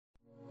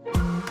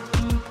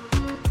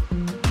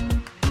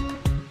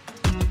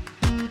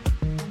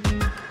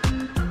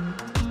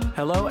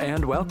Hello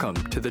and welcome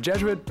to the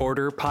Jesuit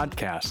Border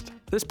Podcast.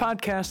 This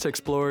podcast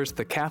explores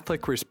the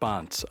Catholic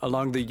response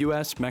along the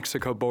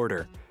U.S.-Mexico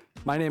border.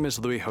 My name is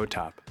Louis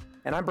Hotop.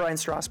 And I'm Brian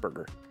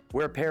Strasburger.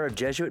 We're a pair of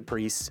Jesuit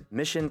priests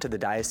missioned to the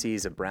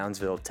Diocese of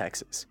Brownsville,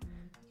 Texas.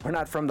 We're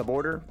not from the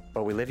border,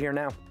 but we live here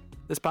now.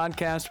 This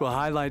podcast will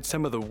highlight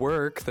some of the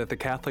work that the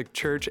Catholic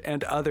Church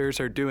and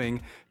others are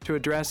doing to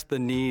address the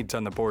needs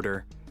on the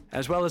border,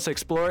 as well as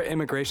explore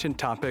immigration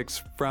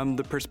topics from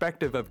the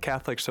perspective of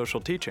Catholic social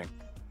teaching.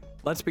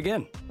 Let's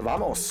begin.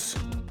 Vamos!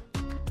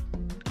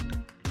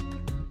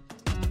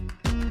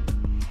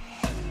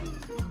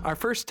 Our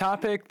first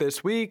topic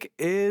this week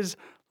is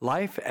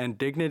life and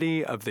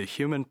dignity of the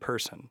human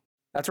person.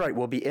 That's right,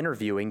 we'll be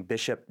interviewing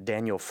Bishop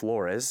Daniel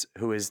Flores,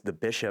 who is the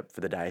bishop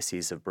for the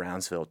Diocese of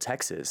Brownsville,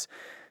 Texas.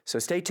 So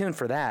stay tuned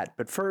for that.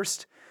 But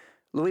first,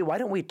 Louis, why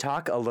don't we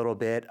talk a little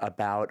bit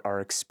about our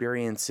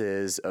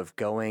experiences of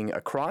going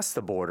across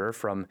the border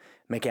from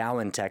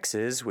McAllen,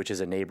 Texas, which is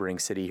a neighboring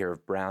city here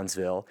of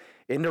Brownsville,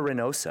 into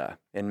Reynosa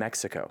in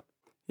Mexico.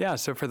 Yeah,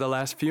 so for the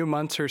last few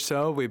months or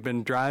so, we've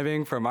been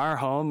driving from our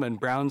home in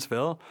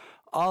Brownsville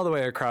all the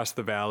way across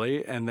the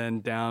valley and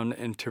then down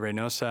into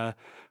Reynosa.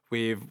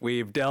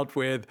 We've dealt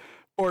with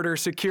border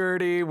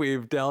security,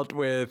 we've dealt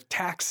with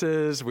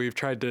taxes, we've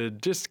tried to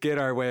just get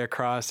our way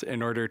across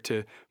in order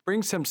to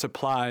bring some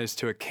supplies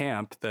to a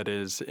camp that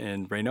is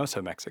in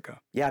Reynosa, Mexico.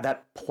 Yeah,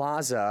 that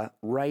plaza,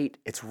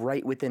 it's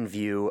right within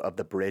view of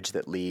the bridge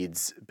that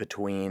leads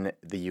between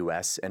the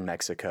U.S. and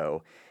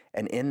Mexico.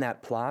 And in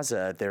that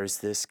plaza, there's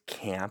this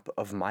camp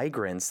of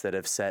migrants that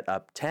have set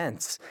up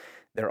tents.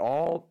 They're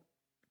all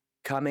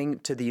coming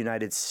to the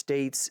United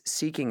States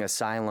seeking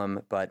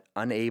asylum, but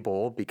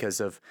unable because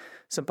of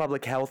some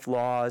public health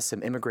laws,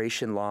 some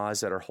immigration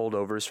laws that are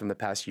holdovers from the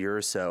past year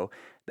or so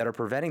that are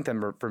preventing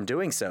them from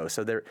doing so.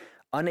 So they're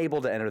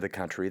unable to enter the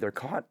country. They're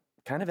caught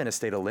kind of in a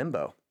state of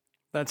limbo.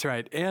 That's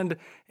right. And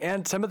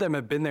some of them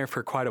have been there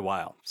for quite a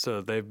while.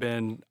 So they've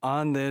been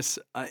on this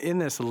in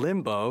this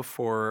limbo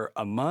for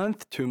a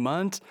month, 2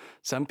 months,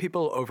 some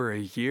people over a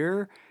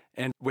year.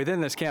 And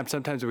within this camp,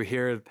 sometimes we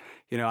hear,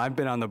 I've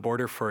been on the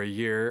border for a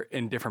year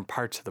in different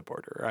parts of the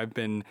border. I've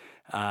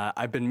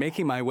been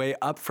making my way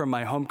up from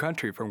my home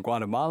country, from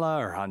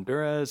Guatemala or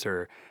Honduras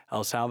or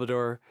El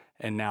Salvador,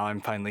 and now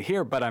I'm finally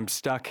here, but I'm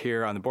stuck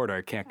here on the border.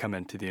 I can't come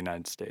into the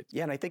United States.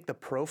 Yeah, and I think the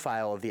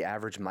profile of the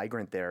average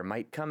migrant there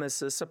might come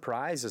as a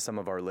surprise to some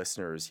of our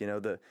listeners.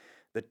 The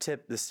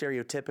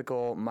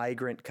stereotypical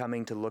migrant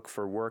coming to look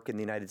for work in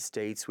the United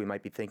States, we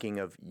might be thinking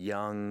of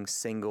young,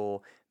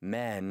 single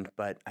men.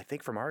 But I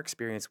think from our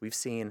experience, we've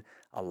seen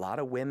a lot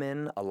of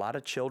women, a lot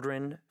of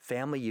children,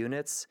 family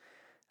units,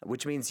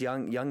 which means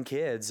young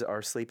kids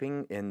are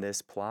sleeping in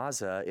this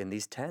plaza, in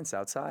these tents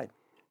outside.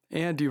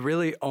 And you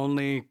really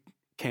only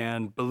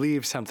can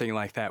believe something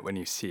like that when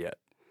you see it.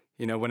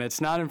 When it's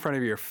not in front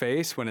of your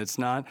face, when it's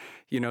not,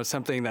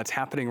 something that's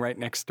happening right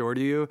next door to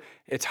you,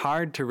 it's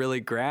hard to really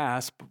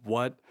grasp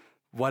what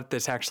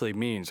this actually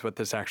means, what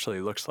this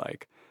actually looks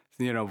like.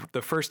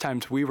 The first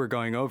times we were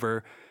going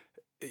over,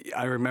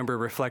 I remember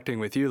reflecting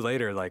with you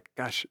later, like,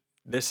 gosh,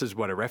 this is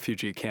what a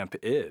refugee camp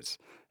is.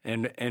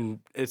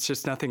 And it's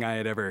just nothing I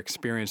had ever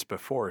experienced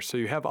before. So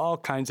you have all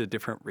kinds of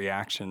different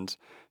reactions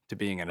to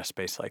being in a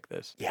space like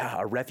this. Yeah,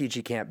 a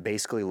refugee camp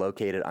basically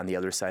located on the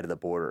other side of the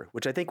border,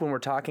 which I think when we're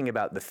talking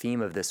about the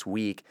theme of this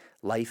week,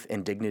 life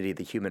and dignity of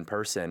the human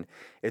person,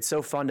 it's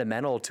so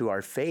fundamental to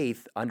our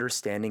faith,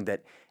 understanding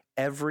that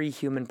every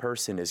human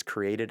person is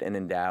created and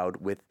endowed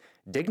with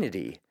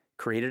dignity,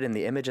 created in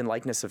the image and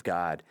likeness of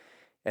God.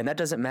 And that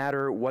doesn't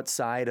matter what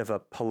side of a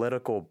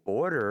political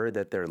border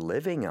that they're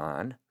living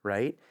on,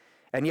 right?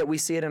 And yet we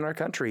see it in our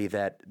country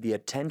that the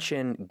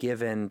attention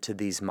given to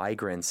these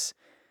migrants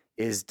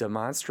is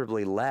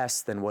demonstrably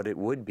less than what it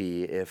would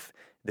be if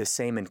the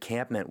same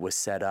encampment was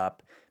set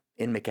up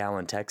in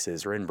McAllen,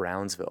 Texas, or in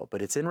Brownsville.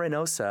 But it's in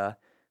Reynosa,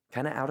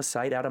 kind of out of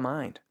sight, out of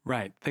mind.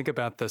 Right. Think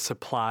about the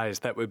supplies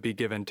that would be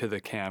given to the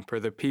camp, or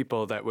the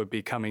people that would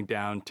be coming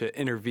down to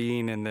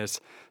intervene in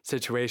this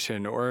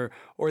situation, or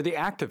the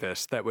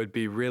activists that would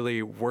be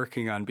really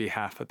working on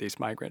behalf of these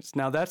migrants.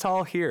 Now, that's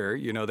all here.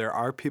 There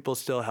are people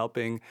still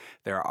helping.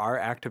 There are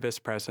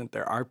activists present.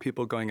 There are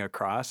people going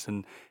across.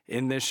 And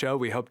in this show,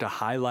 we hope to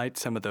highlight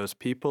some of those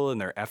people and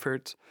their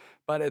efforts.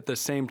 But at the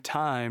same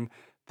time,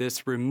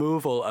 this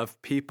removal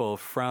of people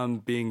from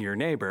being your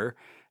neighbor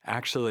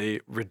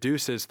actually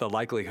reduces the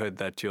likelihood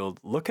that you'll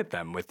look at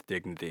them with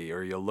dignity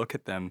or you'll look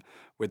at them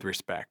with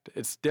respect.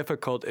 It's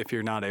difficult if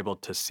you're not able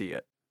to see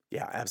it.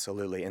 Yeah,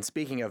 absolutely. And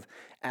speaking of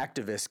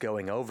activists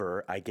going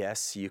over, I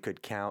guess you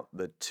could count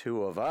the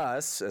two of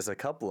us as a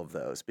couple of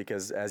those,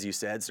 because as you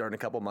said, starting a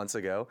couple months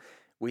ago,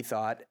 we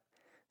thought,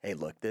 hey,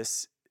 look,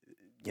 there's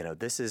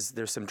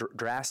some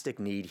drastic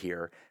need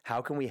here.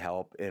 How can we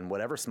help in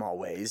whatever small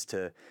ways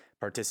to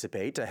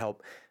participate, to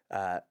help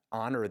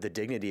honor the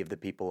dignity of the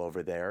people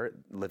over there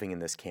living in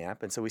this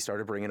camp? And so we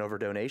started bringing over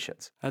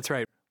donations. That's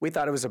right. We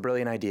thought it was a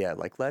brilliant idea.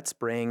 Like, let's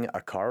bring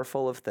a car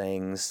full of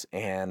things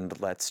and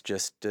let's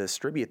just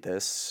distribute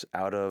this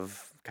out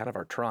of kind of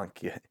our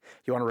trunk. You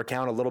want to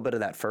recount a little bit of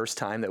that first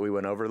time that we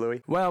went over,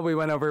 Louis? Well, we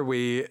went over,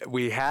 we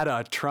had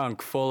a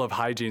trunk full of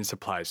hygiene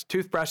supplies,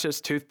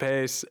 toothbrushes,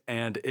 toothpaste,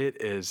 and it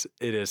is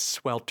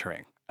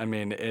sweltering. I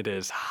mean, it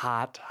is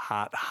hot,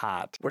 hot,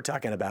 hot. We're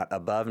talking about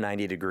above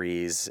 90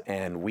 degrees,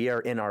 and we are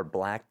in our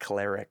black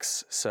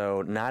clerics,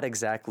 so not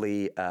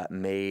exactly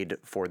made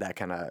for that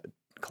kind of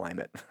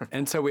climate.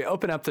 And so we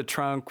open up the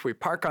trunk, we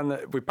park on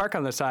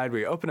the side,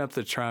 we open up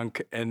the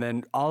trunk, and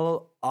then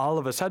all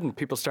of a sudden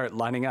people start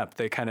lining up.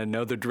 They kind of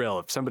know the drill.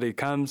 If somebody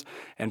comes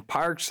and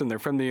parks and they're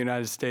from the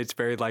United States,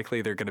 very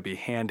likely they're going to be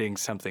handing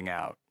something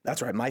out.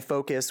 That's right. My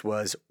focus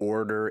was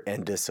order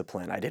and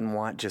discipline. I didn't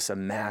want just a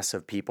mass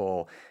of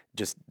people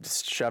just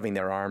shoving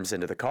their arms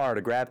into the car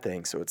to grab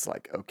things. So it's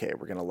like, okay,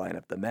 we're going to line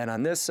up the men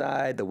on this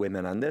side, the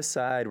women on this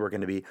side. We're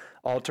going to be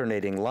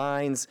alternating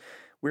lines.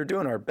 We're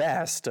doing our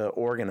best to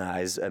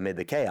organize amid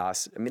the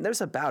chaos. I mean, there's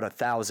about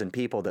 1,000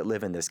 people that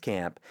live in this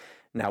camp.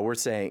 Now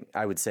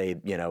I would say,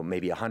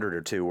 maybe 100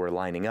 or two were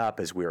lining up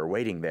as we were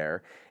waiting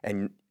there.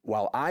 And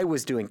while I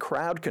was doing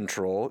crowd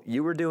control,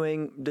 you were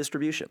doing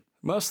distribution.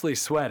 Mostly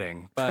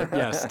sweating, but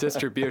yes,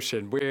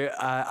 distribution.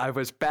 I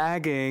was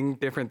bagging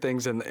different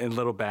things in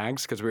little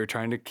bags because we were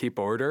trying to keep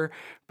order.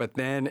 But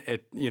then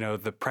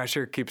the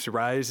pressure keeps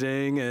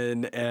rising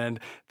and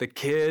the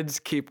kids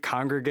keep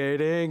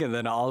congregating. And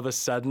then all of a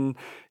sudden,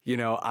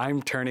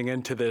 I'm turning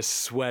into this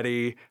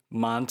sweaty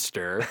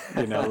monster,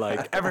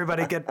 like,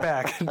 everybody get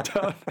back and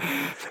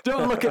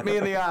don't look at me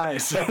in the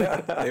eyes.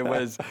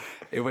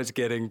 It was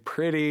getting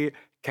pretty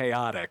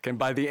chaotic. And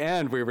by the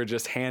end, we were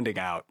just handing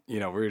out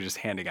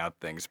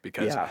things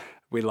because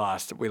we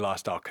lost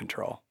all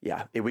control.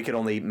 Yeah, we could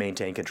only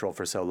maintain control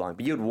for so long.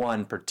 But you had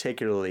one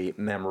particularly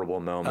memorable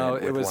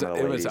moment with one of the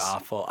ladies. It was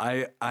awful.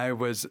 I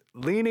was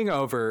leaning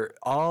over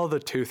all the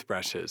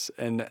toothbrushes,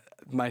 and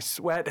my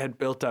sweat had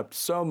built up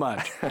so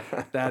much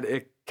that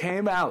it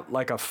came out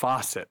like a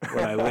faucet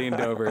when I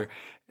leaned over.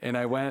 And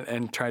I went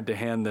and tried to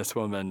hand this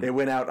woman. It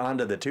went out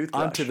onto the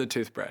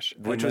toothbrush.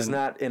 Which was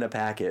not in a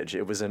package.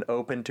 It was an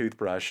open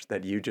toothbrush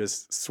that you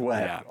just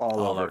sweat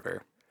all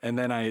over. And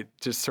then I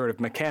just sort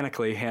of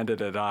mechanically handed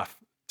it off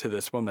to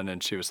this woman,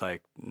 and she was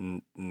like,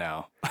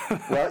 no.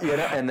 Well,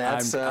 and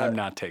that's... I'm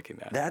not taking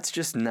that. That's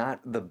just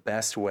not the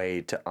best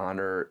way to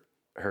honor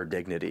her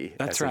dignity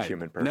as a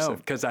human person. No,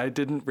 because I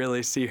didn't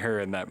really see her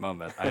in that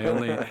moment.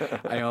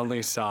 I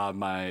only saw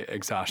my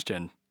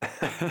exhaustion.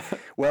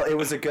 Well, it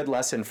was a good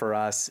lesson for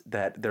us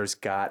that there's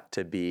got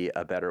to be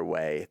a better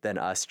way than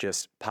us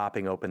just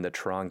popping open the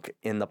trunk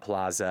in the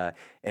plaza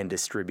and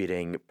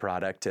distributing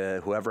product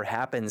to whoever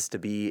happens to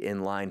be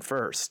in line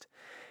first.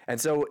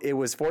 And so it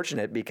was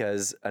fortunate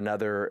because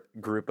another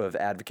group of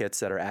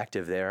advocates that are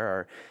active there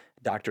are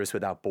Doctors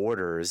Without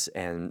Borders,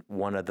 and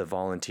one of the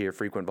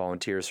frequent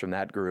volunteers from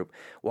that group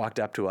walked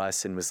up to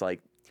us and was like,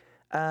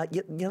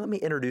 let me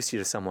introduce you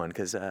to someone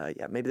because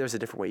maybe there's a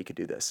different way you could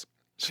do this.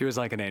 She was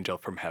like an angel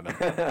from heaven.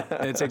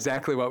 It's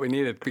exactly what we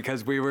needed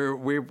because we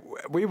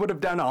would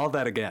have done all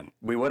that again.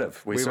 We would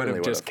have. We would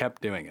have just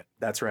kept doing it.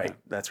 That's right. Yeah.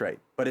 That's right.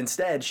 But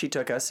instead, she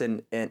took us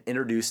and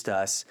introduced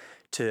us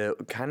to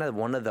kind of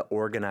one of the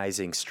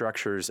organizing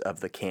structures of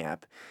the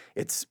camp.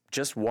 It's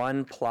just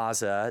one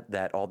plaza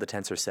that all the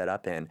tents are set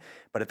up in.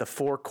 But at the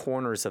four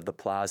corners of the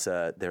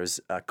plaza, there's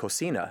a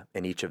cocina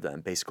in each of them,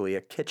 basically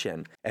a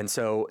kitchen. And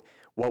so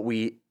what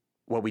we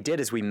did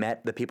is we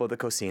met the people of the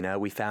cocina.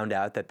 We found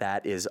out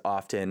that is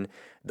often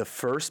the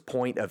first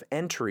point of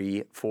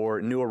entry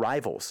for new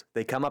arrivals.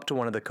 They come up to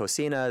one of the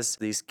cocinas.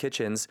 These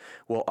kitchens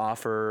will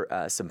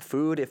offer some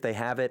food if they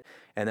have it,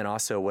 and then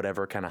also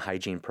whatever kind of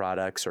hygiene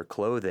products or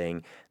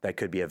clothing that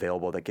could be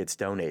available that gets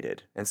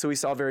donated. And so we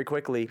saw very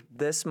quickly,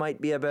 this might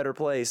be a better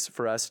place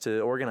for us to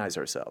organize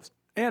ourselves.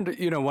 And,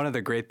 one of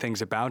the great things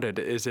about it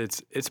is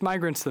it's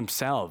migrants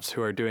themselves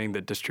who are doing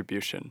the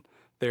distribution.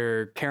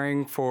 They're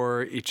caring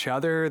for each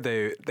other.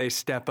 They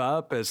step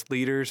up as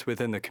leaders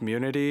within the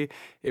community.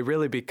 It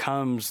really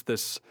becomes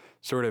this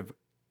sort of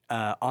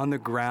on the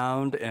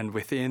ground and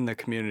within the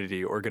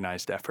community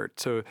organized effort.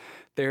 So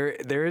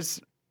there is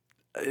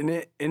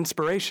an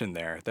inspiration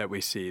there that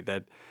we see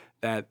that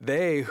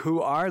they who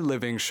are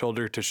living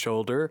shoulder to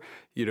shoulder,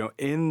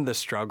 in the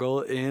struggle,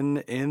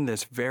 in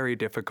this very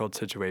difficult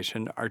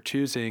situation, are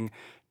choosing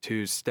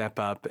to step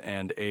up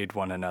and aid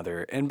one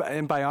another.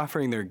 And by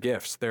offering their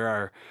gifts, there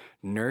are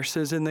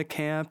nurses in the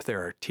camp,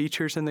 there are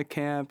teachers in the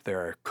camp, there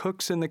are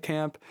cooks in the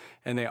camp,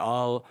 and they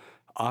all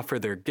offer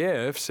their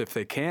gifts if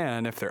they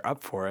can, if they're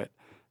up for it.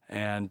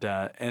 And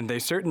they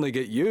certainly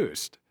get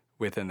used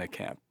within the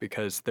camp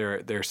because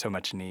there's so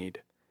much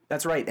need.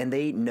 That's right. And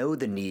they know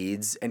the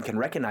needs and can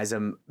recognize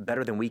them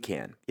better than we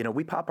can.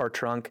 We pop our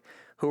trunk.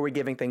 Who are we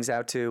giving things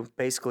out to?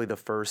 Basically the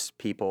first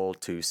people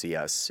to see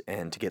us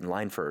and to get in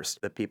line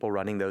first. The people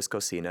running those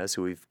cocinas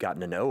who we've gotten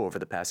to know over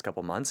the past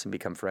couple months and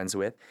become friends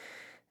with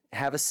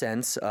have a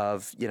sense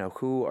of,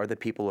 who are the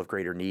people of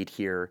greater need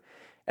here.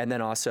 And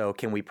then also,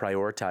 can we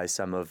prioritize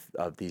some of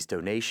these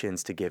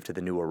donations to give to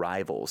the new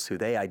arrivals who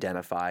they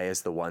identify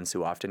as the ones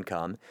who often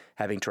come,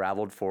 having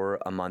traveled for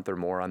a month or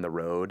more on the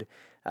road,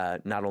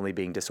 not only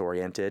being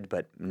disoriented,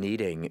 but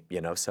needing,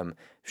 some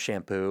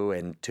shampoo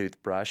and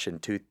toothbrush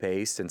and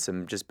toothpaste and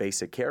some just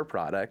basic care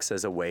products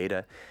as a way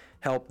to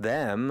help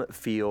them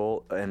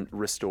feel and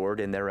restored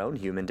in their own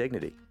human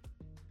dignity.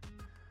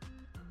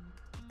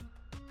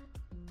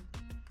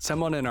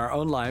 Someone in our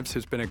own lives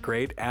who's been a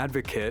great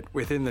advocate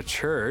within the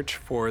church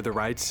for the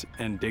rights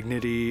and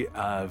dignity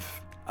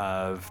of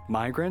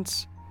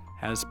migrants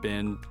has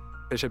been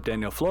Bishop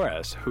Daniel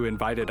Flores, who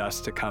invited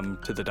us to come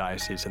to the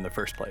diocese in the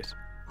first place.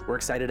 We're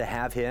excited to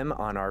have him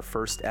on our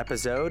first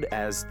episode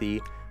as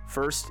the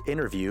first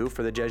interview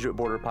for the Jesuit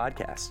Border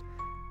podcast.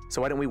 So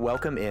why don't we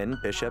welcome in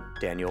Bishop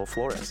Daniel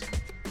Flores.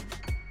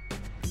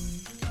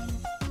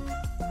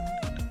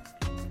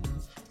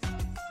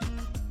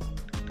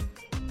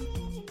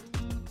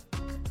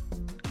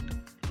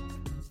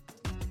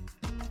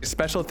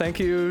 Special thank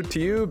you to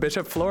you,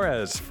 Bishop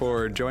Flores,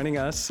 for joining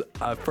us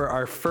for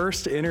our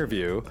first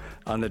interview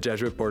on the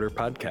Jesuit Border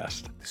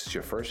podcast. This is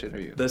your first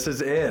interview. This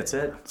is it. That's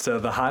it. So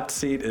the hot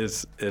seat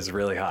is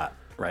really hot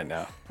right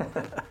now.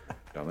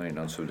 Domine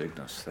non sum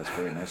dignus. That's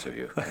very nice of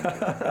you.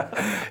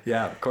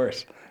 Yeah, of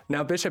course.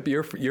 Now, Bishop,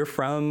 you're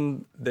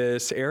from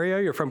this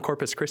area? You're from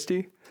Corpus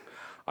Christi?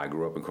 I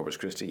grew up in Corpus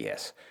Christi,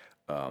 yes.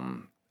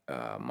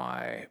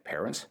 My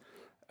parents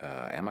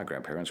and my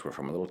grandparents were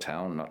from a little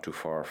town not too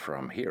far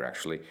from here,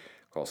 actually,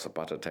 called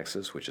Zapata,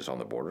 Texas, which is on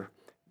the border.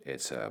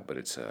 It's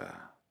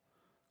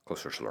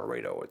closer to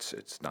Laredo.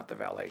 It's not the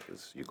valley,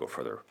 because you go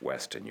further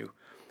west and you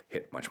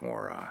hit much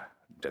more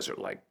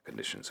desert-like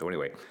conditions. So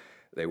anyway,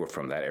 they were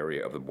from that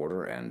area of the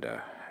border, and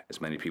as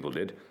many people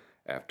did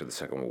after the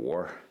Second World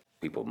War,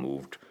 people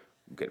moved,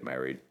 get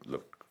married,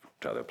 look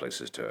to other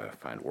places to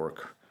find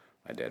work.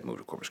 My dad moved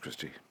to Corpus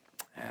Christi,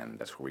 and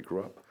that's where we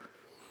grew up.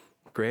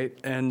 Great.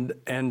 And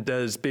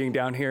does being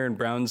down here in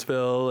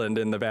Brownsville and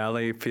in the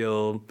valley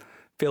feel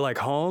like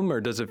home,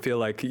 or does it feel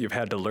like you've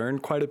had to learn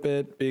quite a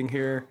bit being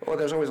here? Well,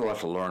 there's always a lot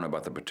to learn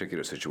about the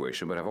particular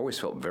situation, but I've always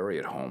felt very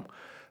at home.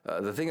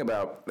 The thing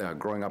about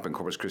growing up in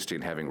Corpus Christi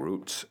and having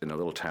roots in a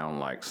little town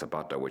like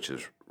Zapata, which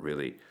is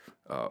really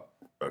a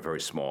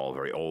very small,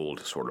 very old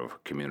sort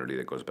of community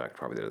that goes back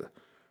probably to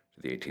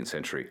the 18th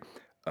century,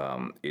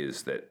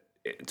 is that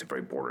it's a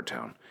very border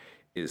town,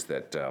 is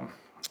that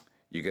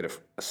you get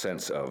a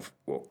sense of,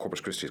 well,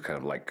 Corpus Christi is kind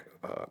of like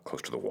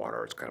close to the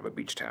water. It's kind of a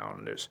beach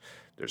town.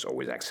 There's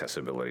always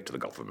accessibility to the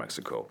Gulf of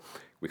Mexico.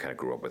 We kind of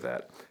grew up with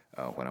that.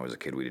 When I was a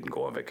kid, we didn't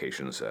go on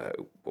vacations.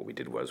 What we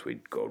did was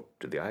we'd go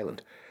to the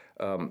island.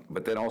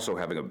 But then also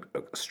having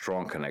a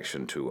strong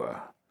connection to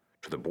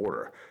the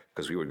border,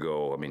 because we would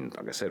go,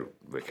 like I said,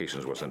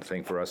 vacations wasn't a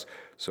thing for us,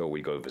 so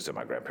we'd go visit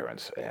my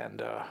grandparents,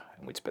 and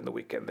we'd spend the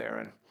weekend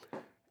there,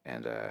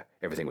 and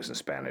everything was in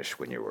Spanish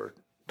when you were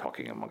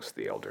talking amongst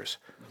the elders,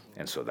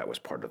 and so that was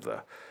part of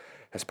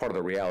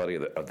the reality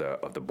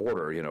of the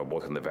border,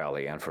 both in the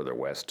valley and further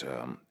west,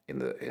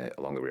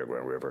 along the Rio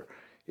Grande River,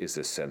 is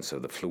this sense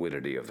of the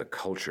fluidity of the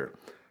culture.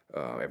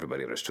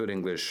 Everybody understood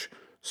English.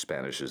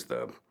 Spanish is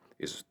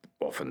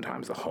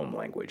oftentimes the home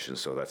language, and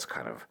so that's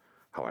kind of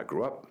how I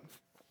grew up.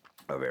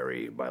 A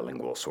very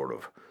bilingual sort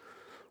of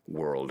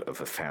world of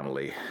the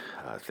family.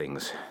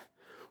 Things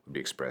would be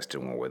expressed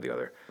in one way or the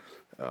other,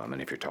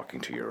 and if you're talking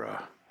to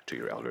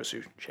your elders,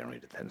 you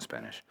generally attend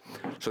Spanish.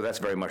 So that's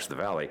very much the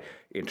valley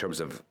in terms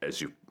of, as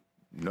you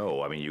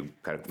know, you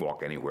kind of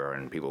walk anywhere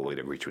and people will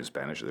either greet you in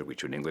Spanish or they'll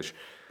greet you in English.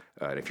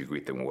 And if you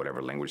greet them in whatever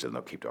language, then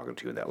they'll keep talking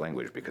to you in that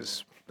language,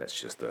 because that's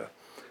just the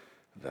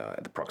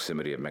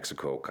proximity of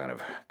Mexico kind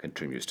of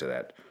contributes to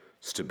that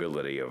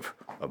stability of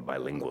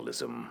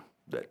bilingualism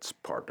that's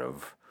part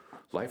of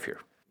life here.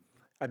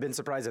 I've been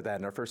surprised at that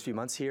in our first few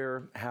months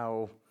here,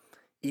 how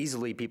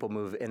easily people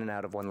move in and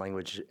out of one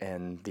language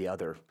and the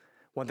other.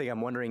 One thing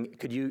I'm wondering,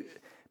 could you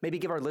maybe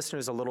give our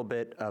listeners a little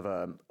bit of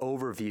an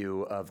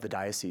overview of the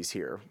diocese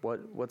here?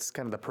 What's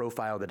kind of the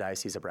profile of the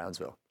Diocese of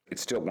Brownsville?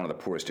 It's still one of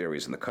the poorest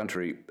areas in the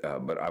country,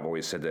 but I've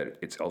always said that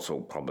it's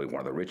also probably one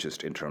of the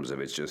richest in terms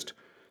of its just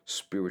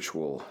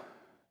spiritual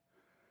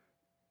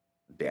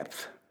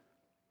depth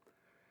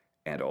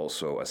and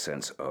also a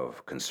sense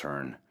of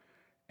concern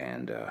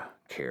and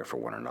care for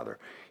one another.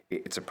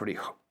 It's a pretty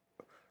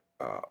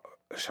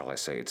shall I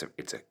say, it's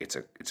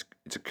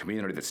a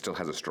community that still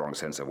has a strong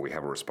sense of we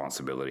have a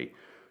responsibility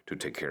to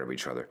take care of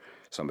each other.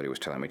 Somebody was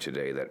telling me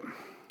today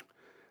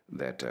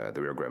that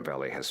the Rio Grande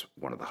Valley has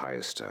one of the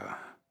highest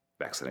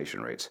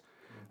vaccination rates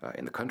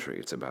in the country.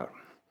 It's above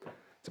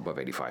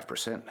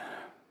 85%.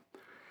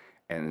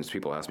 And as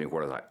people ask me,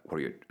 what do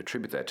you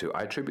attribute that to?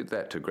 I attribute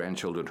that to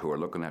grandchildren who are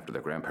looking after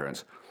their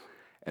grandparents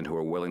and who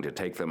are willing to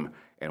take them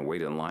and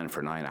wait in line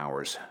for 9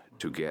 hours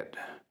to get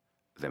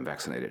them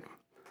vaccinated.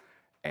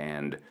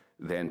 And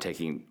then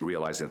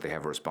realizing that they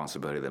have a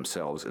responsibility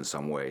themselves in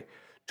some way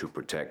to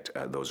protect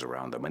those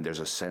around them. And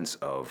there's a sense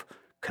of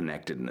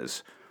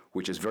connectedness,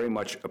 which is very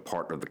much a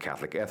part of the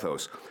Catholic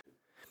ethos.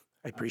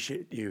 I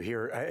appreciate you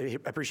here. I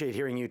appreciate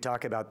hearing you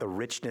talk about the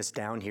richness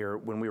down here.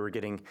 When we were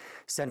getting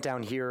sent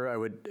down here, I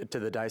would to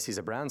the Diocese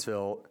of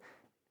Brownsville,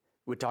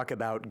 would talk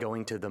about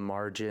going to the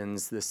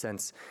margins, the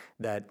sense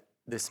that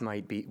this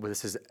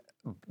is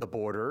the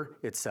border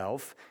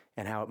itself,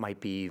 and how it might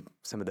be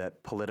some of the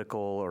political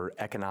or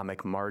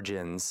economic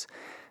margins,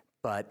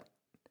 but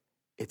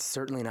it's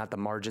certainly not the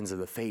margins of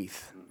the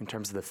faith. In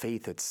terms of the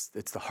faith, it's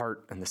the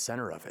heart and the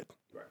center of it.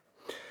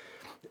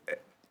 Right.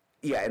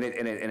 Yeah,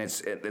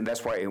 and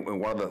that's why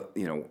one of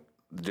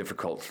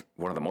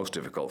the most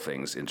difficult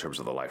things in terms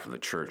of the life of the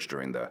church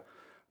during the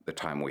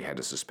time we had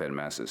to suspend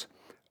masses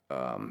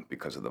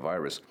because of the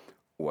virus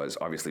was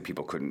obviously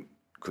people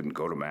couldn't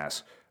go to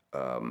mass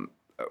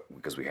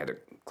because we had to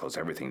close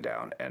everything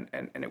down, and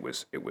it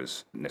was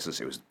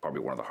necessary. It was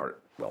probably one of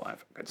the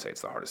I'd say it's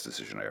the hardest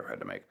decision I ever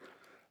had to make,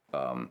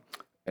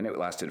 and it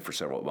lasted for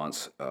several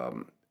months.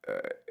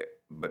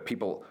 But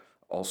people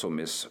also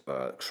miss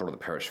sort of the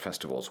parish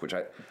festivals,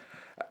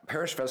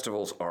 parish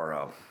festivals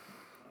are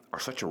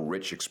such a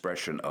rich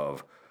expression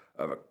of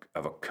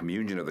a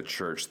communion of the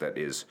church that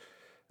is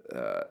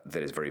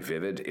very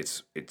vivid.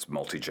 It's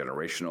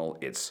multi-generational.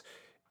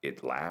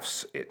 It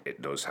laughs. It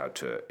knows how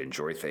to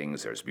enjoy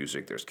things. There's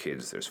music. There's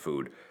kids. There's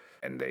food,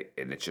 and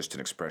it's just an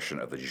expression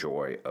of the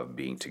joy of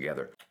being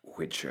together,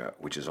 which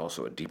is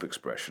also a deep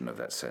expression of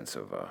that sense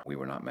of we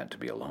were not meant to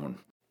be alone.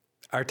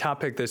 Our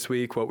topic this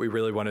week, what we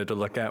really wanted to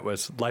look at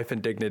was life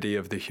and dignity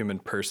of the human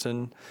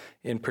person,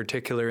 in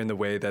particular in the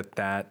way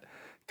that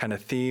kind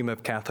of theme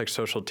of Catholic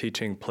social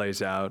teaching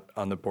plays out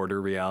on the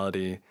border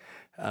reality.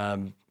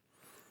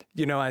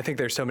 I think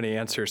there's so many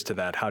answers to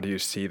that. How do you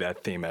see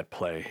that theme at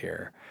play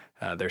here?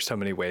 There's so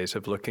many ways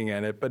of looking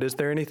at it, but is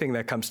there anything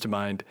that comes to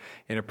mind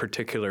in a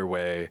particular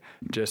way,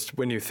 just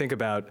when you think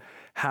about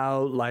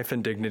how life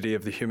and dignity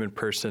of the human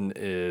person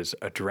is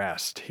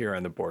addressed here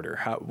on the border?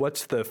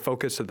 What's the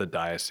focus of the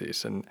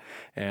diocese,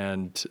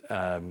 and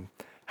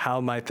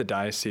how might the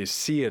diocese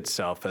see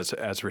itself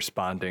as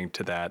responding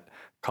to that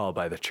call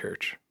by the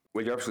church?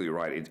 Well, you're absolutely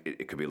right.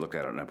 It could be looked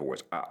at in a number of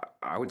ways.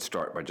 I would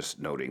start by just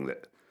noting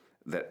that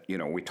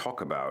we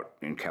talk about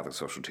in Catholic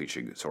social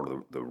teaching sort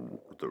of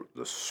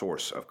the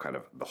source of kind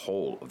of the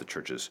whole of the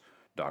Church's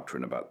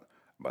doctrine about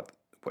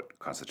what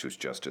constitutes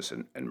justice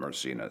and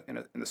mercy in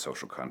the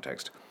social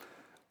context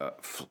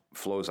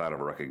flows out of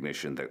a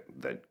recognition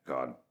that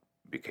God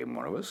became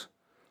one of us,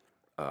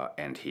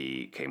 and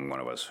He came one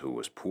of us who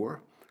was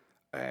poor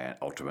and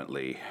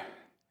ultimately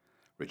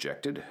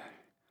rejected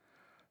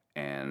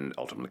and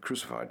ultimately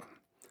crucified,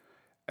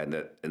 and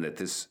that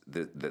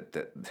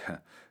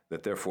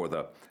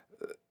therefore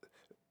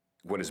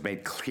what is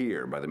made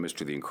clear by the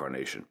mystery of the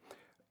Incarnation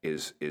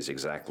is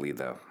exactly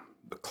the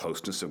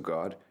closeness of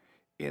God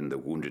in the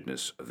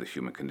woundedness of the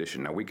human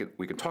condition. Now we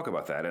can talk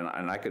about that,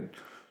 and I could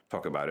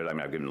talk about it. I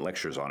mean, I've given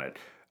lectures on it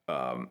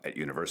at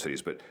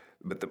universities, but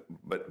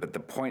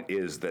the point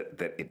is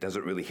that it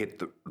doesn't really hit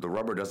the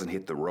rubber doesn't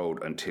hit the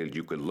road until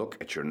you can look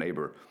at your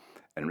neighbor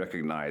and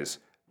recognize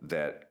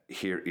that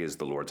here is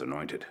the Lord's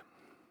anointed,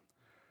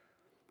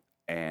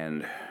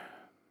 and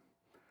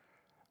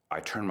I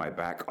turn my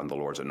back on the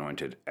Lord's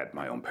anointed at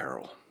my own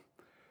peril,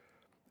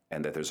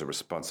 and that there's a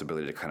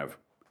responsibility to kind of,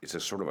 it's a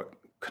sort of a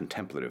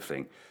contemplative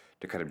thing,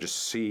 to kind of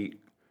just see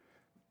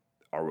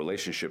our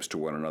relationships to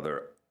one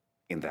another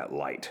in that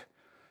light.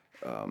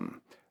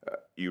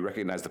 You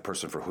recognize the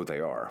person for who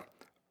they are,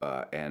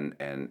 and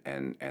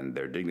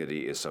their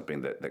dignity is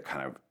something that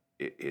kind of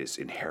is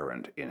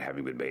inherent in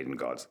having been made in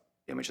God's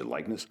image and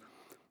likeness,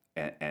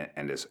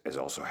 and is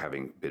also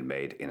having been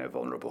made in a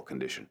vulnerable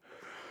condition.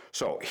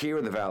 So here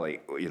in the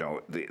Valley,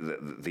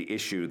 the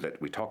issue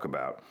that we talk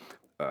about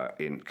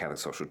in Catholic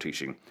social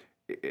teaching,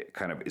 it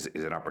kind of is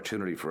an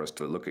opportunity for us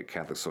to look at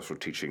Catholic social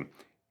teaching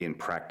in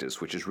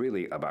practice, which is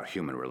really about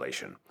human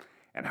relation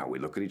and how we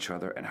look at each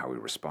other and how we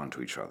respond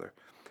to each other.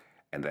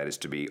 And that is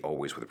to be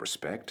always with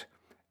respect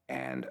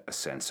and a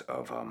sense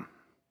of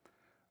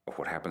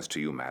what happens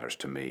to you matters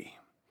to me.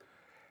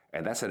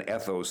 And that's an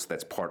ethos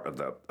that's part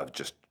of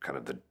just kind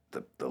of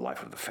the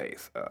life of the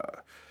faith.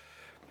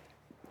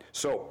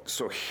 So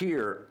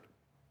here,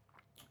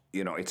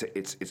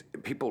 it's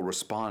people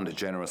respond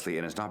generously,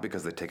 and it's not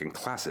because they've taken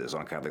classes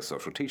on Catholic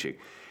social teaching.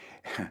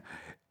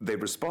 They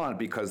respond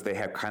because they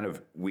have kind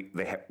of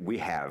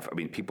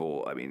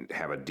people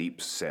have a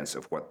deep sense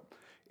of what,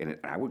 and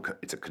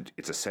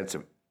it's a sense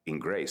of in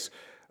grace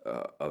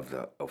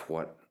of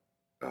what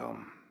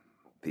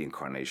the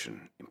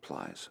Incarnation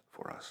implies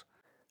for us.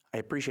 I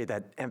appreciate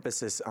that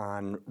emphasis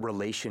on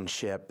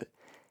relationship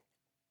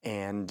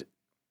and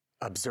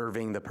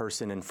observing the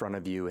person in front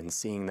of you and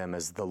seeing them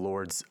as the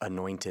Lord's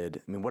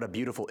anointed. I mean, what a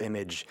beautiful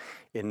image.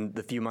 In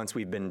the few months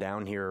we've been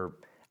down here,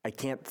 I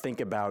can't think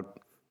about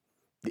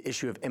the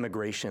issue of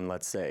immigration,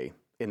 let's say,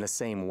 in the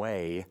same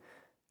way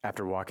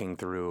after walking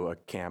through a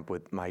camp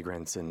with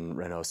migrants in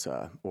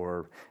Reynosa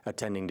or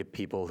attending to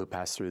people who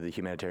pass through the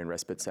Humanitarian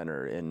Respite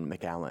Center in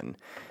McAllen,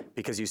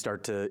 because you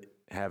start to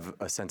have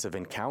a sense of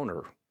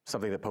encounter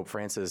something that Pope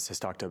Francis has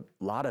talked a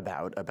lot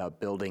about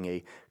building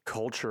a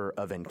culture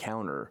of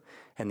encounter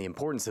and the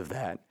importance of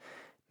that.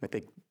 I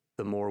think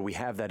the more we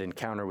have that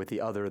encounter with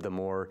the other, the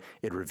more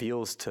it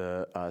reveals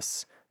to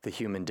us the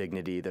human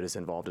dignity that is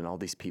involved in all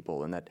these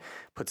people, and that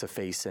puts a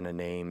face and a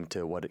name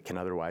to what it can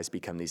otherwise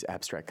become these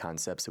abstract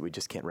concepts that we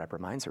just can't wrap our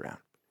minds around.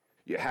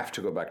 You have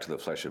to go back to the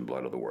flesh and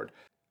blood of the word.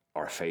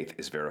 Our faith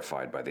is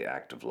verified by the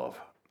act of love.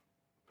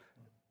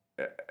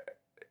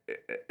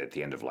 At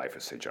the end of life,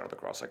 as St. John of the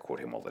Cross, I quote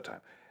him all the time,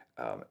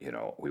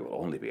 we will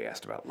only be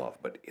asked about love.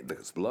 But the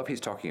love he's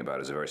talking about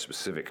is a very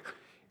specific.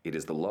 It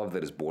is the love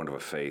that is born of a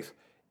faith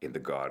in the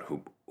God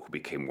who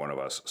became one of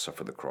us,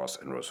 suffered the cross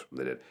and rose from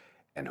the dead,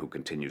 and who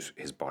continues,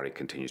 his body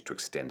continues to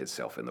extend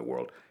itself in the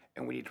world,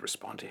 and we need to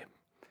respond to him.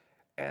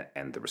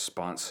 And the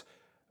response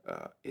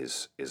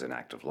is an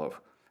act of love.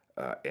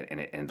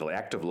 And the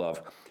act of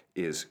love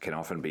can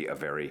often be a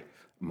very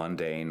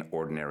mundane,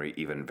 ordinary,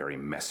 even very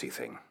messy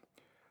thing.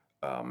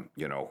 When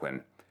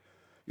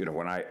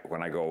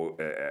I go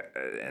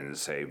and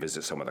say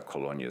visit some of the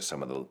colonias,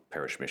 some of the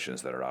parish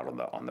missions that are out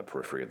on the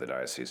periphery of the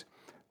diocese,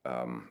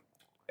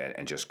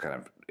 and just kind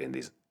of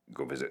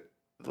go visit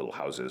little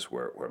houses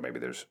where maybe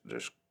there's a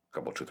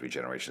couple, 2, 3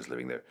 generations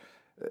living there,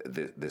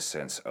 this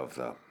sense of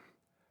the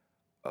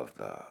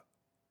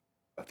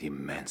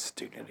immense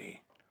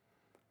dignity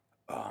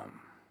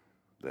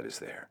that is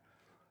there,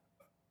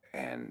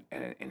 and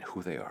in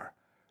who they are,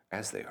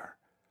 as they are.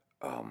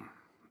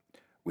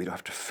 We don't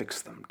have to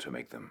fix them to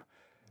make them.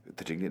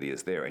 The dignity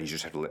is there, and you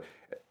just have to let,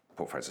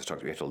 Pope Francis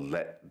talked about, you have to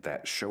let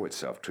that show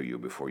itself to you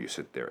before you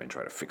sit there and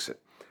try to fix it.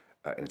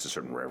 And it's a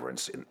certain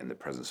reverence in the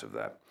presence of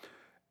that.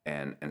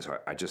 And so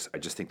I just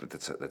think that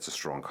that's a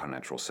strong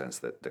connatural sense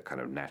that kind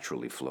of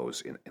naturally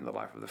flows in the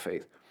life of the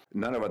faith.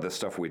 None of the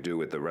stuff we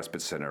do at the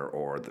respite center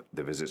or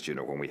the visits,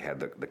 when we had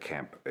the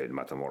camp in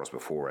Matamoros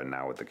before and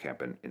now at the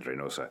camp in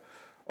Reynosa,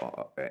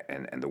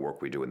 and the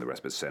work we do in the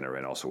respite center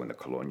and also in the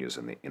colonias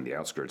in the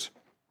outskirts,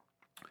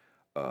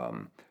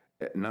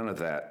 none of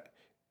that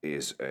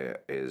is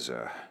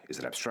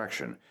an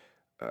abstraction.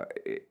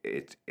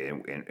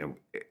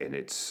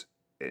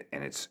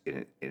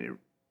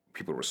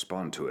 People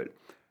respond to it.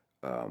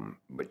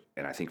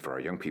 And I think for our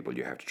young people,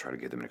 you have to try to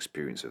give them an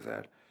experience of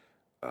that,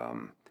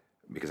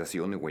 because that's the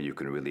only way you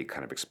can really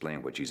kind of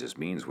explain what Jesus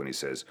means when he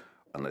says,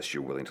 unless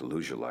you're willing to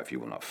lose your life, you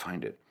will not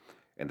find it.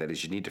 And that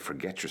is, you need to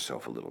forget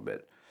yourself a little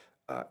bit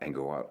and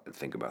go out and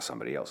think about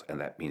somebody else. And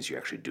that means you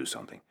actually do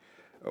something.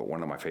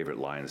 One of my favorite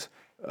lines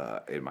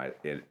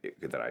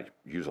that I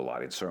use a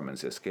lot in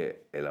sermons is que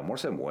el amor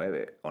se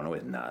mueve o no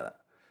es nada.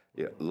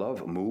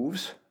 Love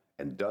moves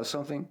and does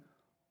something,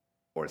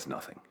 or it's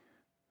nothing.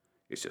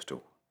 It's just a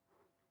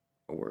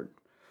word,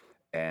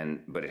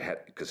 but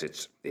because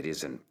it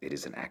is an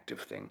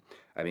active thing.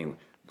 I mean,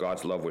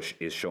 God's love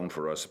is shown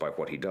for us by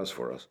what He does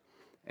for us,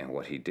 and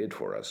what He did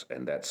for us,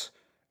 and that's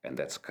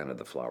kind of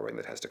the flowering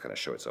that has to kind of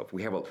show itself.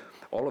 We have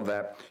all of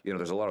that.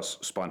 There's a lot of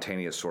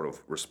spontaneous sort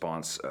of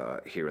response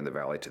here in the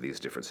Valley to these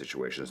different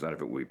situations. None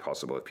of it would be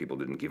possible if people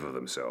didn't give of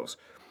themselves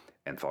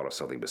and thought of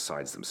something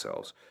besides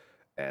themselves,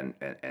 and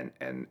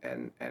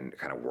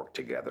kind of work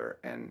together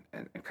and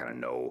kind of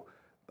know.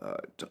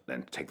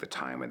 And take the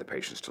time and the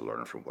patience to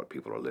learn from what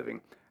people are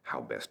living, how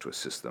best to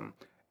assist them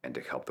and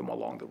to help them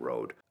along the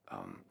road.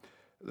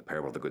 The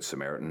parable of the Good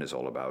Samaritan is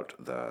all about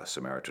the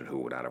Samaritan who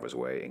went out of his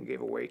way and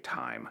gave away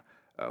time,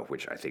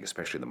 which I think,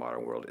 especially in the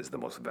modern world, is the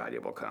most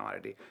valuable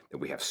commodity. That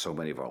we have so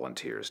many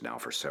volunteers now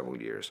for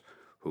several years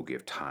who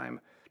give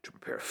time to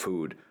prepare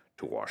food,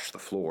 to wash the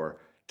floor,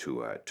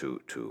 to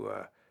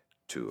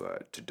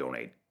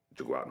donate,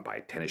 to go out and buy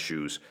tennis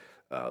shoes,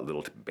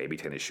 little baby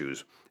tennis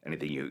shoes,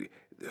 anything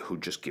who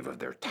just give of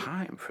their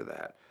time for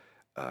that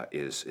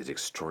is an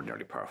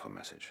extraordinarily powerful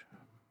message.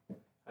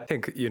 I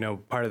think,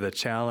 part of the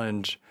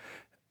challenge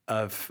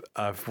of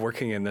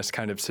working in this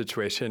kind of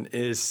situation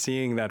is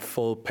seeing that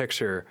full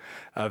picture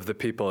of the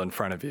people in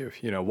front of you,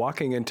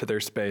 walking into their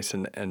space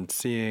and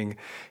seeing,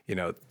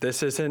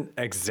 this isn't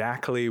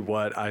exactly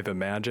what I've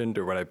imagined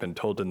or what I've been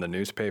told in the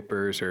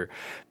newspapers, or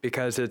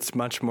because it's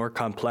much more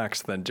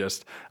complex than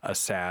just a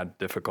sad,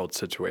 difficult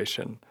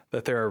situation.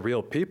 That there are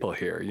real people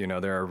here,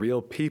 there are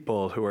real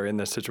people who are in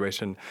this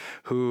situation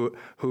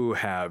who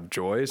have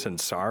joys and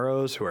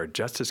sorrows, who are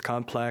just as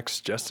complex,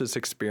 just as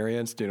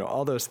experienced,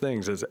 all those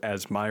things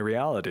as my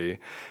reality.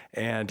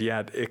 And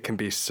yet it can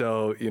be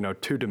so,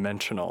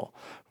 two-dimensional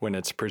when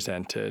it's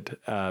presented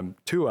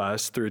to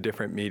us through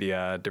different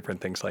media,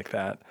 different things like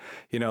that.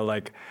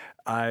 Like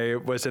I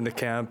was in the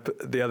camp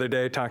the other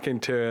day talking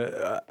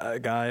to a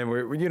guy,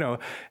 and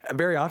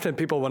very often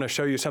people want to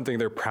show you something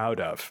they're proud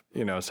of.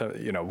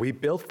 We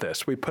built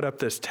this, we put up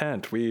this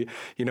tent, we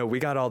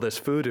got all this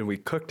food and we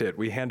cooked it,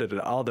 we handed it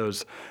all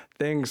those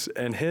things.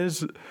 And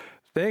his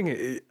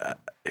thing,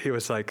 he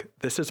was like,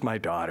 "This is my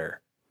daughter."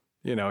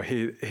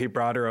 He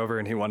brought her over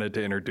and he wanted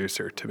to introduce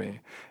her to me.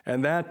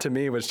 And that to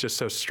me was just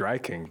so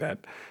striking that,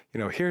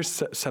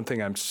 here's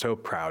something I'm so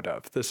proud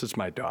of. This is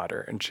my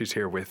daughter and she's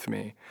here with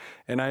me.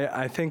 And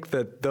I think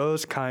that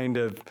those kind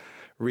of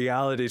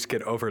realities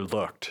get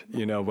overlooked,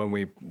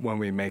 when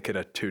we make it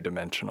a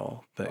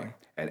two-dimensional thing.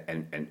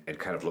 And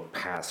kind of look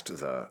past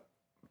the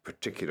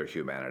particular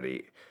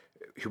humanity.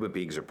 Human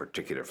beings are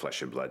particular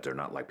flesh and blood. They're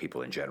not like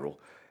people in general.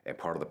 And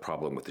part of the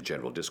problem with the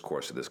general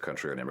discourse of this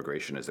country on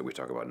immigration is that we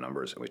talk about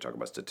numbers and we talk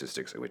about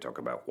statistics and we talk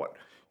about what,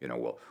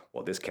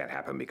 well, this can't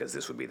happen because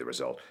this would be the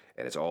result.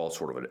 And it's all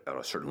sort of at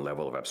a certain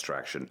level of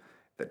abstraction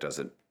that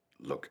doesn't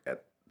look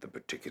at the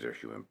particular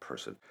human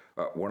person.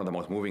 One of the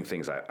most moving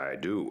things I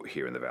do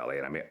here in the Valley,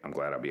 and I'm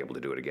glad I'll be able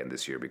to do it again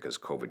this year because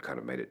COVID kind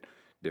of made it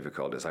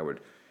difficult, is I would,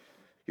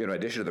 in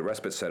addition to the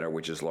respite center,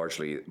 which is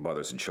largely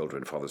fathers and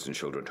children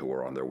who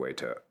are on their way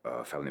to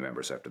family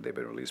members after they've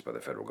been released by the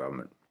federal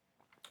government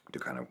to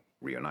kind of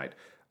reunite.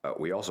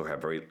 We also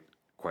have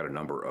quite a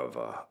number of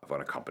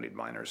unaccompanied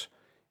minors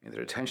in the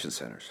detention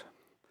centers,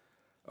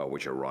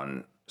 which are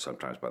run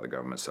sometimes by the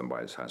government,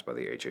 sometimes by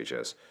the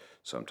HHS,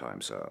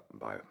 sometimes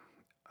by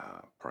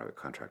private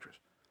contractors.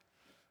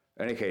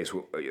 In any case,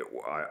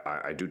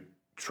 I do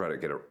try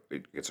to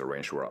it gets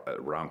arranged where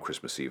around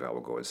Christmas Eve I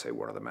will go and say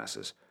one of the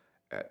masses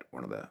at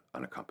one of the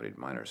unaccompanied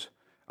minors.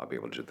 I'll be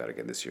able to do that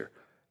again this year.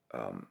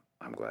 I'm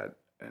glad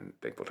and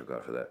thankful to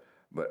God for that.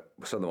 But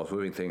some of the most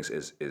moving things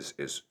is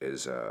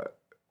after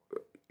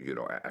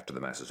the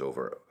mass is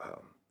over,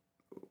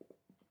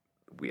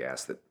 we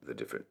ask that the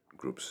different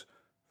groups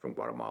from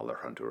Guatemala or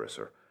Honduras,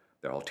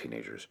 they're all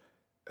teenagers,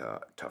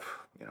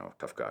 tough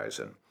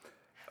guys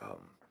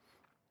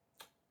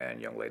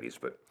and young ladies,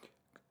 but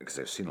because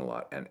they've seen a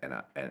lot,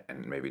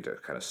 and maybe to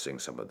kind of sing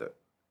some of the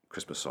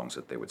Christmas songs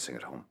that they would sing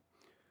at home.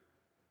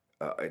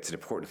 It's an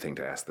important thing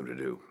to ask them to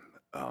do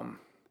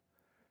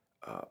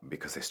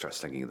because they start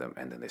singing them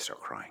and then they start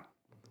crying.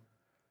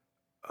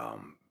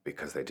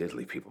 Because they did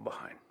leave people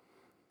behind,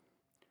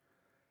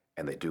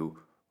 and they do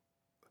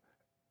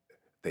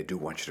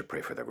want you to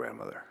pray for their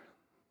grandmother,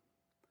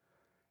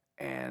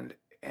 and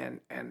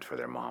for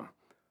their mom,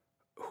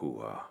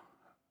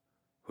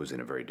 who's in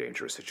a very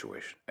dangerous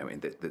situation. I mean,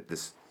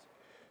 this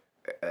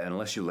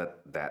unless you let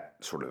that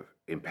sort of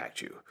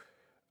impact you,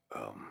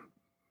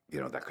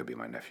 that could be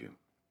my nephew,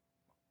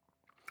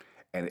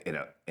 and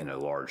in a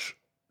large,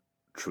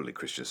 truly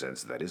Christian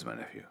sense, that is my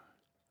nephew.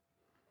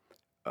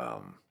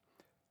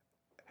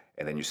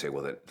 And then you say,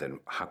 well,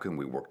 then how can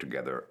we work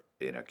together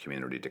in a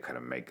community to kind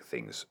of make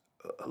things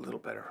a little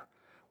better?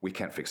 We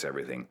can't fix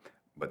everything,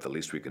 but the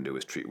least we can do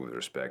is treat with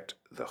respect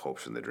the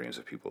hopes and the dreams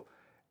of people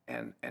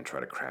and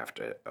try to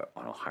craft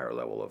on a higher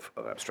level of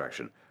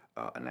abstraction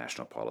a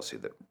national policy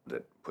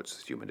that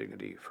puts human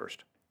dignity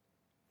first.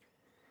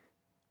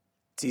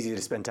 It's easy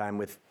to spend time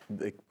with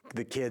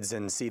the kids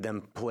and see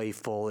them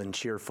playful and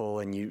cheerful,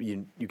 and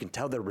you can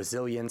tell their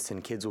resilience,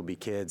 and kids will be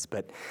kids,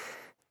 but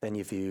then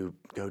if you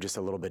go just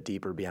a little bit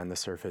deeper beyond the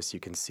surface,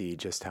 you can see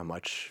just how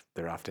much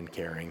they're often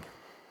carrying.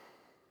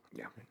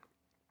 Yeah.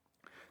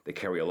 They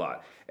carry a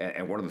lot.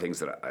 And one of the things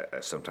that I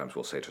sometimes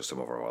will say to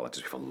some of our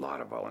volunteers, we have a lot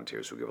of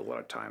volunteers who give a lot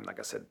of time, like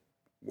I said,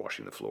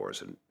 washing the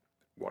floors and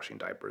washing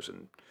diapers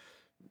and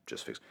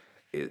just fix,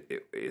 is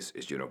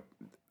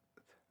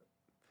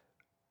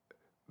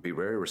be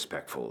very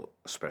respectful,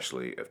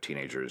 especially of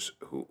teenagers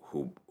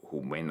who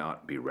may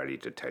not be ready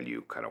to tell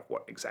you kind of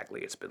what exactly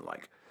it's been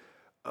like.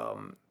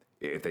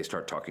 If they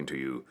start talking to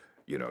you,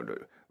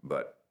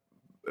 but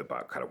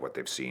about kind of what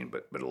they've seen,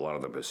 but a lot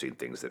of them have seen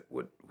things that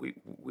we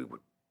would,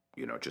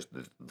 just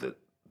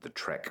the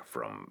trek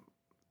from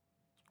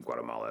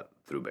Guatemala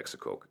through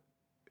Mexico.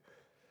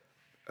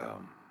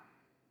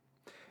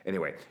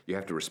 Anyway, you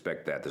have to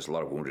respect that. There's a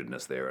lot of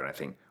woundedness there, and I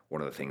think one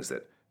of the things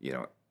that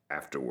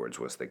afterwards,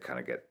 once they kind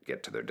of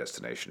get to their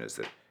destination, is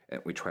that,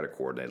 and we try to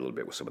coordinate a little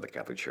bit with some of the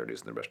Catholic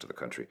charities in the rest of the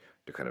country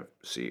to kind of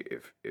see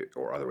if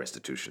or other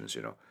institutions,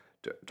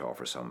 to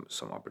offer some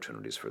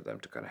opportunities for them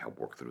to kind of help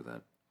work through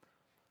that.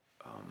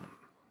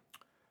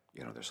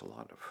 There's a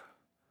lot of,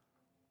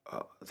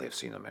 they've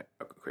seen a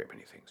great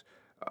many things.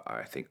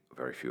 I think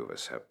very few of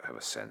us have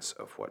a sense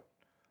of what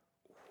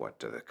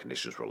the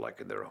conditions were like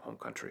in their home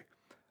country.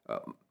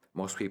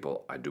 Most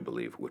people, I do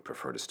believe, would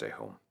prefer to stay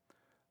home.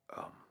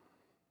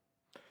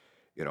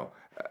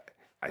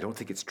 I don't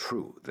think it's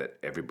true that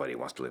everybody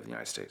wants to live in the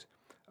United States.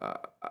 I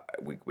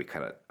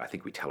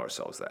think we tell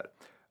ourselves that.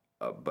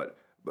 But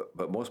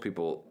most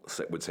people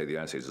would say the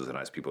United States is a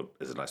nice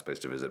place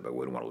to visit, but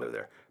wouldn't want to live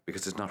there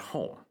because it's not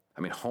home.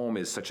 I mean, home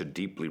is such a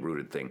deeply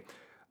rooted thing,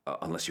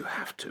 unless you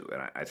have to.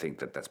 And I think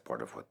that's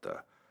part of what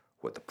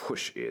the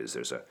push is.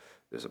 There's a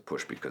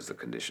push because the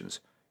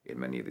conditions in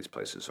many of these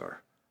places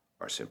are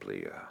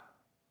simply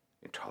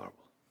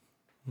intolerable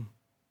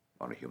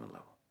on a human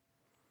level.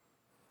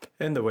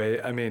 In the way,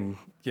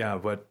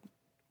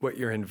 what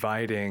you're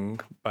inviting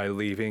by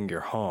leaving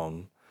your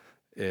home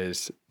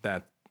is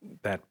that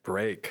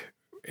break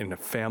in the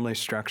family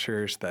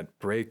structures, that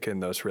break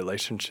in those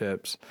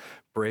relationships,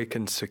 break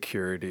in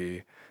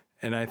security.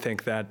 And I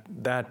think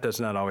that does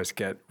not always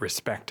get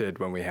respected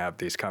when we have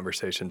these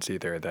conversations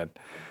either, that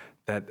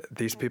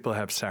these people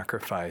have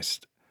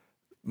sacrificed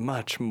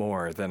much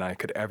more than I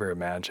could ever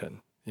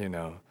imagine,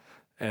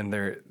 and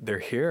they're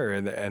here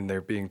and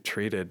they're being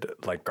treated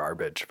like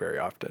garbage very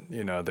often.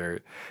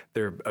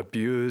 They're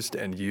abused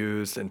and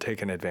used and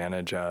taken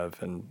advantage of,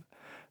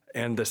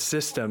 and the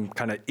system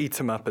kind of eats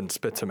them up and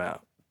spits them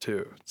out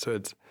too. So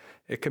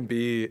it can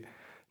be,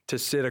 to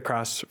sit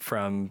across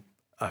from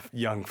a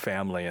young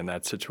family in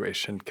that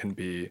situation can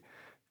be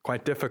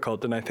quite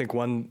difficult. And I think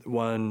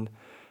one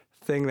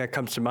thing that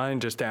comes to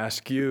mind, just to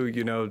ask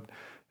you,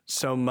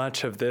 so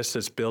much of this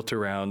is built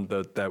around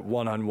that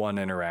one-on-one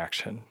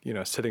interaction,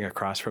 sitting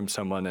across from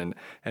someone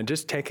and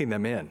just taking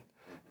them in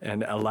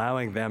and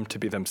allowing them to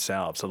be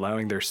themselves,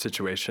 allowing their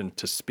situation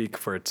to speak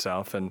for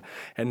itself, and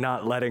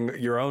not letting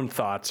your own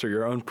thoughts or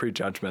your own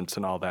prejudgments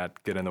and all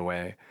that get in the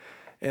way.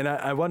 And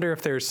I wonder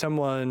if there's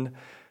someone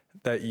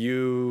that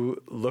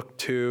you look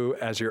to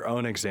as your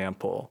own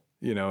example,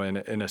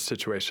 in a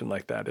situation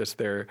like that.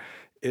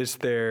 Is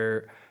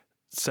there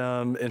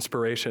some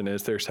inspiration?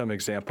 Is there some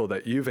example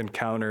that you've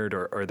encountered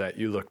or that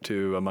you look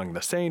to among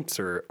the saints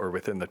or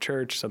within the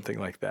church, something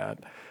like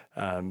that,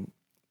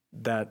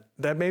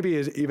 that maybe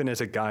even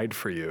is a guide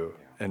for you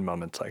in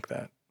moments like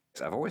that?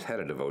 I've always had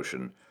a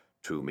devotion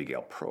to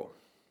Miguel Pro,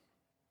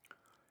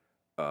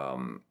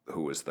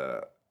 who was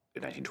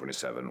in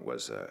 1927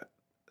 was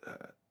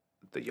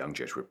the young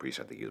Jesuit priest,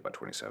 I think he was about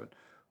 27,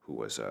 who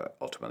was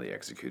ultimately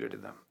executed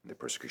in the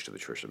persecution of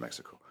the Church of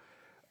Mexico.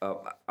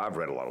 I've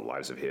read a lot of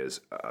lives of his,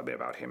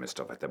 about him and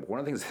stuff like that. But one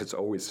of the things that's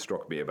always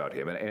struck me about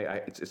him, and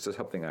it's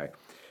something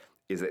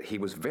is that he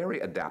was very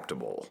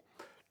adaptable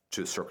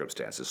to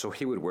circumstances. So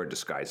he would wear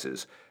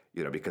disguises,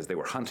 because they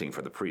were hunting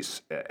for the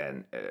priests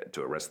and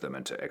to arrest them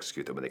and to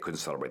execute them, and they couldn't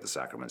celebrate the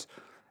sacraments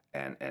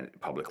and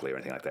publicly or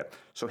anything like that.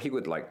 So he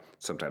would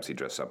sometimes he'd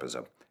dress up as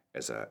a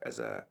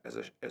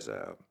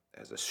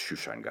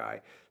shoeshine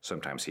guy.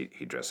 Sometimes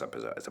he'd dress up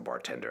as a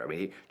bartender. I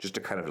mean, just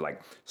to kind of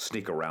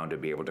sneak around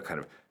and be able to kind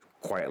of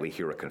quietly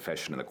hear a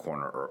confession in the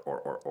corner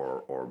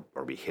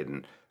or be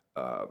hidden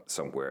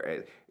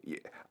somewhere.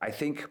 I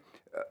think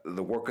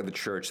the work of the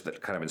church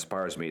that kind of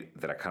inspires me,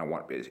 that I kind of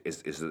want,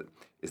 is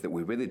that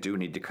we really do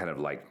need to kind of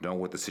know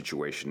what the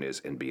situation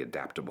is and be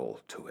adaptable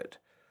to it.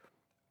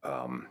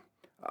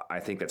 I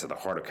think that's at the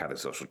heart of Catholic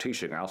social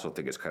teaching. I also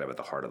think it's kind of at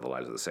the heart of the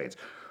lives of the saints.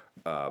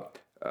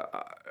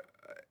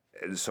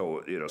 And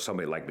so,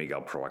 somebody like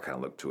Miguel Pro, I kind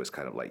of look to as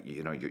kind of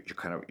you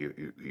kind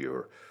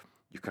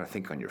of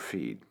think on your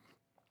feet.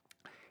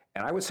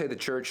 And I would say the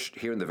church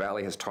here in the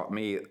Valley has taught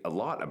me a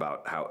lot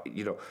about how,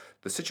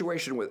 the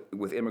situation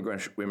with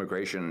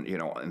immigration,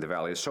 in the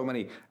Valley is so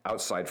many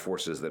outside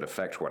forces that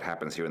affect what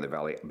happens here in the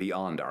Valley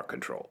beyond our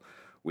control.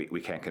 We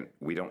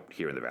don't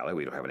here in the Valley,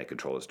 we don't have any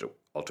control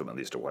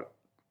ultimately as to what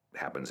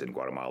happens in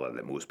Guatemala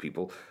that moves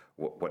people,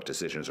 what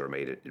decisions are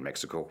made in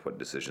Mexico, what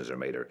decisions are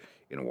made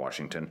in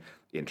Washington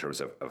in terms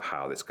of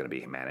how that's going to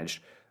be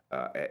managed.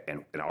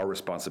 And our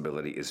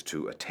responsibility is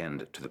to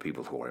attend to the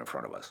people who are in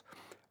front of us.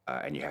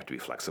 And you have to be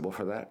flexible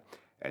for that,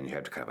 and you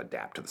have to kind of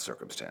adapt to the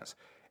circumstance.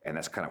 And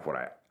that's kind of what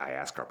I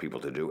ask our people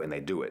to do, and they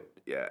do it.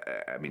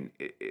 I mean,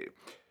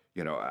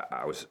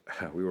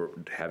 we were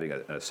having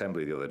an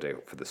assembly the other day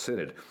for the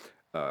synod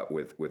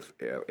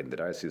in the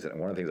diocese, and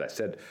one of the things I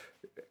said,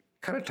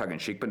 kind of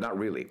tongue-in-cheek, but not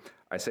really.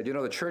 I said,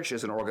 the church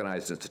is an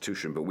organized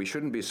institution, but we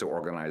shouldn't be so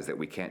organized that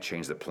we can't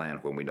change the plan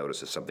when we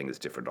notice that something is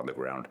different on the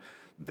ground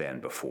than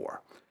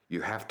before.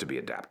 You have to be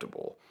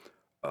adaptable.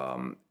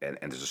 And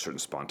there's a certain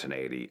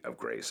spontaneity of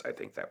grace, I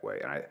think, that way.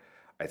 And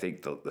I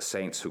think the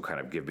saints who kind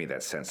of give me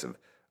that sense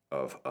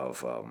of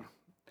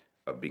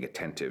being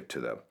attentive to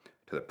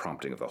the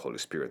prompting of the Holy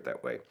Spirit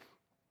that way,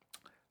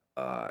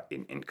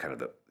 in kind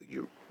of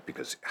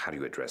because how do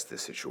you address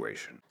this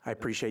situation? I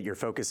appreciate your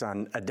focus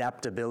on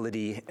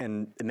adaptability,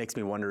 and it makes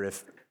me wonder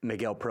if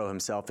Miguel Pro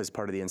himself is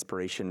part of the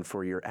inspiration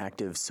for your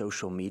active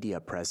social media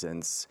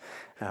presence.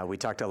 We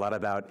talked a lot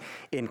about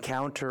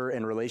encounter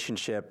and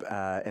relationship,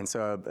 and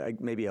so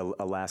maybe a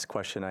last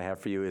question I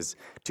have for you is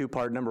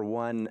two-part. Number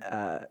one,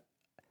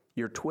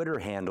 your Twitter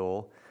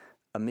handle,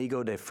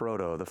 Amigo de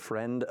Frodo, the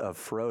friend of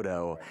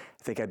Frodo.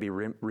 I think I'd be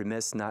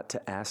remiss not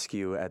to ask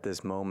you at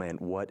this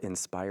moment what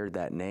inspired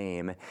that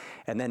name,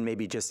 and then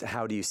maybe just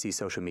how do you see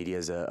social media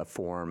as a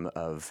form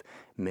of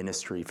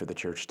ministry for the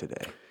church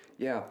today?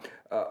 Yeah,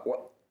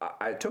 well,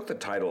 I took the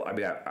title. I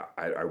mean,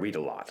 I read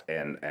a lot,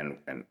 and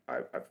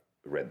I've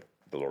read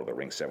The Lord of the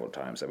Rings several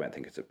times. I mean, I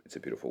think it's a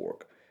beautiful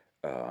work.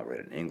 I read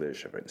it in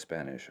English. I've read it in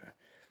Spanish.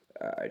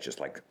 I just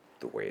like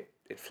the way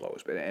it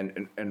flows. But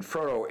and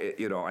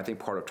Frodo, I think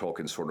part of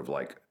Tolkien's sort of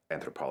like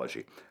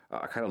anthropology.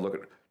 I kind of look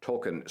at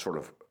Tolkien sort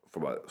of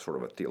from a sort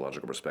of a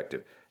theological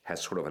perspective,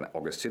 has sort of an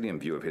Augustinian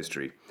view of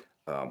history,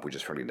 which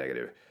is fairly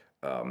negative,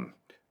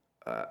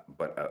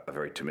 but a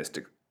very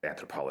Thomistic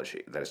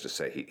anthropology. That is to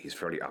say, he's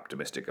fairly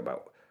optimistic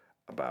about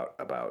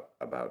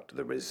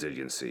the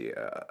resiliency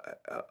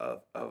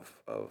of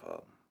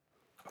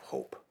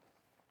hope.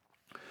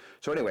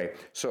 So anyway,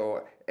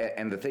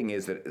 and the thing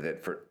is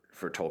that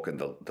for Tolkien,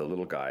 the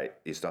little guy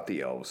is not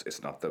the elves,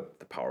 it's not the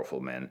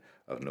powerful men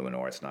of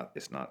Numenor,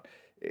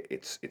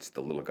 it's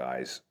the little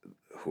guys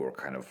who are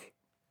kind of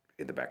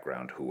in the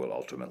background who will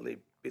ultimately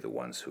be the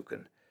ones who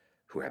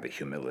who have the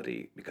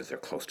humility, because they're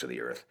close to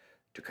the earth,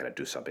 to kind of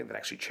do something that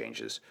actually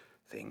changes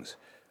things.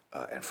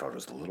 And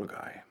Frodo's the little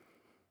guy.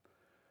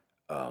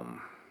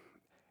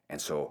 And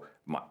so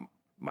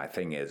my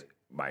thing is,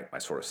 my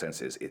sort of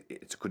sense is,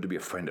 it's good to be a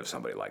friend of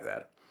somebody like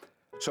that.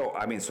 So,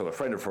 so the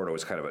friend of Frodo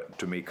is kind of,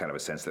 to me, kind of a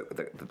sense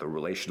that the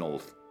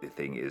relational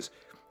thing is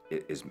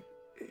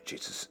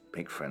Jesus,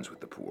 make friends with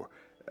the poor.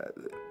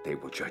 They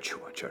will judge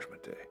you on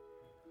Judgment Day.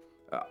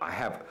 I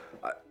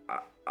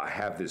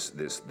have this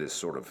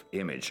sort of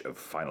image of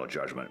final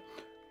judgment,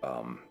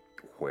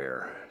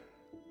 where,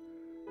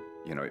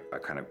 I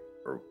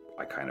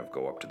kind of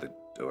go up to the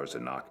doors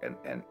and knock,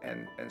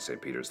 and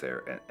St. Peter's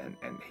there,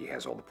 and he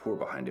has all the poor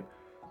behind him,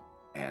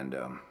 and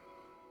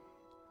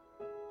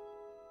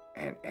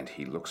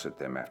he looks at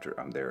them after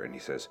I'm there, and he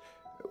says,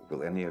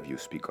 "Will any of you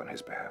speak on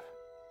his behalf?"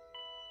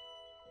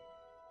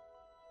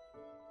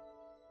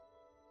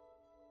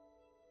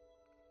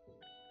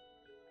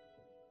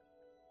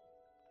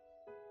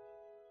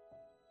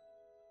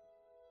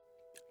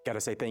 Got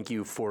to say thank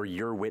you for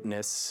your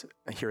witness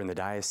here in the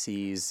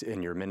diocese,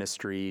 in your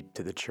ministry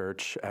to the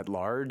church at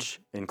large,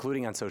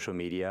 including on social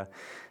media,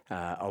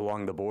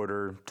 along the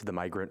border, to the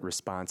migrant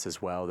response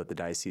as well that the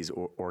diocese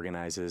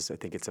organizes. I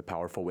think it's a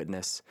powerful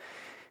witness.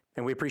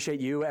 And we appreciate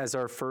you as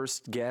our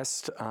first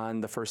guest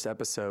on the first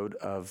episode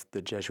of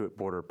the Jesuit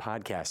Border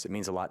podcast. It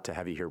means a lot to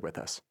have you here with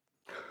us.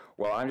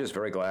 Well, I'm just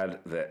very glad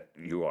that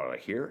you are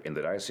here in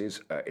the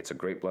diocese. It's a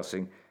great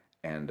blessing,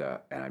 and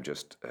I'm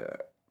just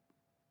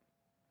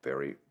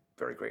very,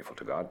 very grateful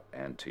to God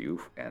and to you,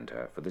 and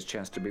for this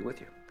chance to be with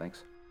you.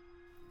 Thanks.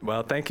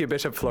 Well, thank you,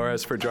 Bishop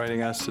Flores, for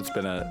joining us. It's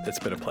been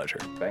a pleasure.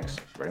 Thanks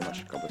very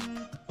much. God bless.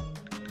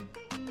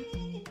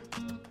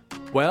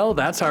 Well,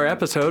 that's our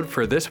episode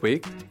for this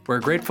week. We're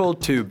grateful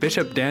to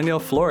Bishop Daniel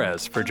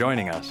Flores for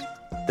joining us.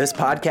 This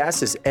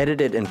podcast is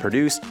edited and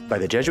produced by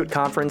the Jesuit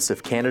Conference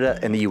of Canada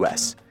and the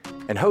U.S.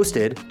 and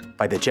hosted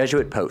by the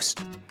Jesuit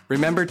Post.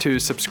 Remember to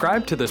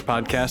subscribe to this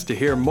podcast to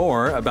hear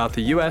more about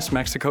the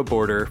U.S.-Mexico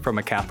border from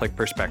a Catholic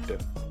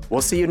perspective.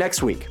 We'll see you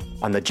next week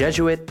on the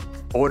Jesuit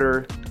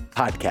Border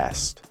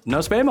Podcast.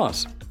 Nos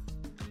vemos.